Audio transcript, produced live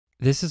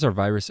This is our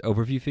virus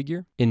overview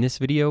figure. In this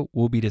video,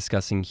 we'll be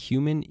discussing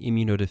human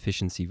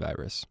immunodeficiency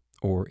virus,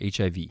 or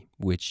HIV,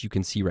 which you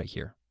can see right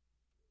here.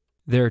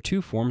 There are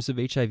two forms of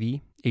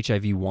HIV,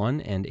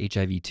 HIV-1 and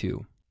HIV-2.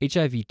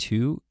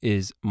 HIV-2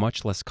 is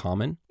much less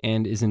common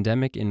and is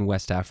endemic in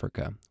West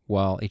Africa,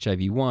 while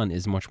HIV-1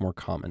 is much more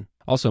common.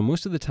 Also,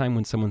 most of the time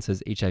when someone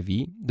says HIV,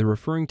 they're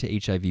referring to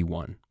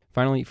HIV-1.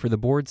 Finally, for the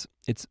boards,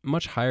 it's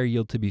much higher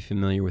yield to be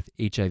familiar with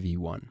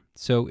HIV-1.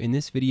 So in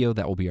this video,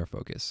 that will be our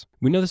focus.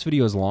 We know this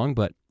video is long,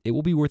 but it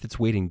will be worth its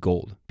weight in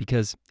gold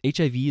because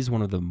HIV is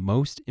one of the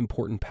most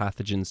important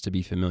pathogens to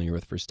be familiar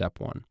with for step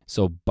 1.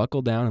 So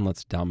buckle down and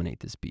let's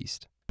dominate this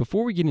beast.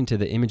 Before we get into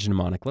the image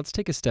mnemonic, let's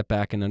take a step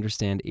back and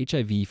understand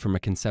HIV from a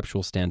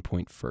conceptual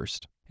standpoint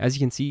first. As you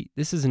can see,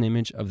 this is an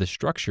image of the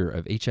structure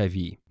of HIV.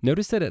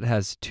 Notice that it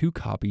has two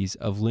copies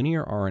of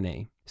linear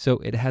RNA. So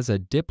it has a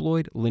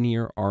diploid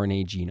linear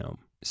RNA genome.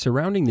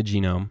 Surrounding the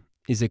genome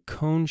is a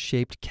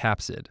cone-shaped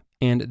capsid,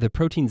 and the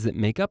proteins that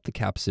make up the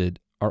capsid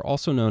are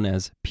also known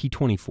as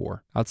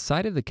P24.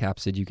 Outside of the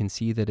capsid, you can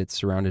see that it's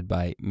surrounded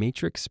by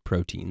matrix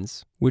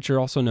proteins, which are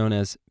also known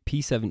as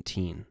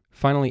P17.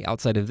 Finally,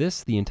 outside of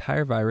this, the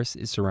entire virus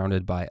is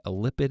surrounded by a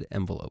lipid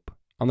envelope.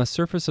 On the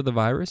surface of the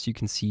virus, you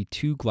can see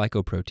two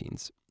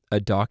glycoproteins, a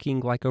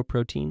docking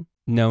glycoprotein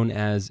known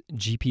as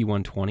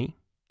GP120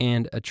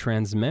 and a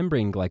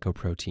transmembrane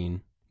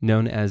glycoprotein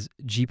known as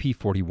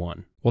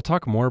GP41. We'll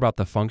talk more about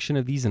the function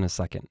of these in a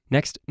second.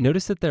 Next,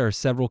 notice that there are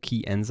several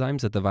key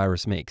enzymes that the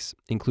virus makes,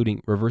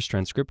 including reverse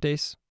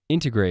transcriptase,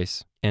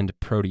 integrase, and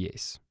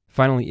protease.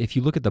 Finally, if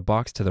you look at the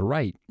box to the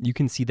right, you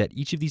can see that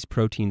each of these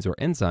proteins or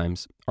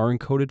enzymes are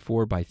encoded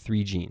for by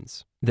 3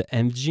 genes. The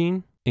EMV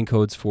gene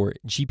encodes for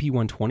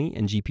GP120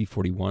 and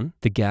GP41.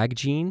 The GAG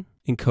gene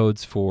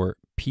encodes for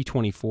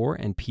P24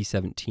 and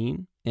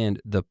P17. And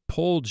the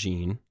POL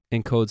gene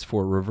encodes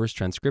for reverse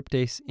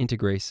transcriptase,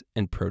 integrase,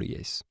 and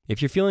protease.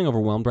 If you're feeling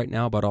overwhelmed right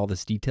now about all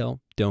this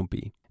detail, don't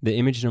be. The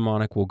image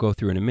mnemonic we'll go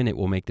through in a minute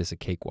will make this a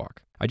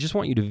cakewalk. I just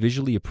want you to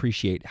visually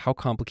appreciate how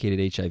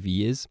complicated HIV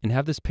is and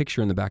have this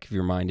picture in the back of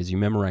your mind as you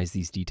memorize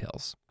these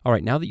details. All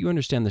right, now that you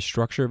understand the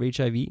structure of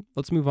HIV,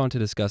 let's move on to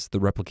discuss the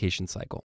replication cycle.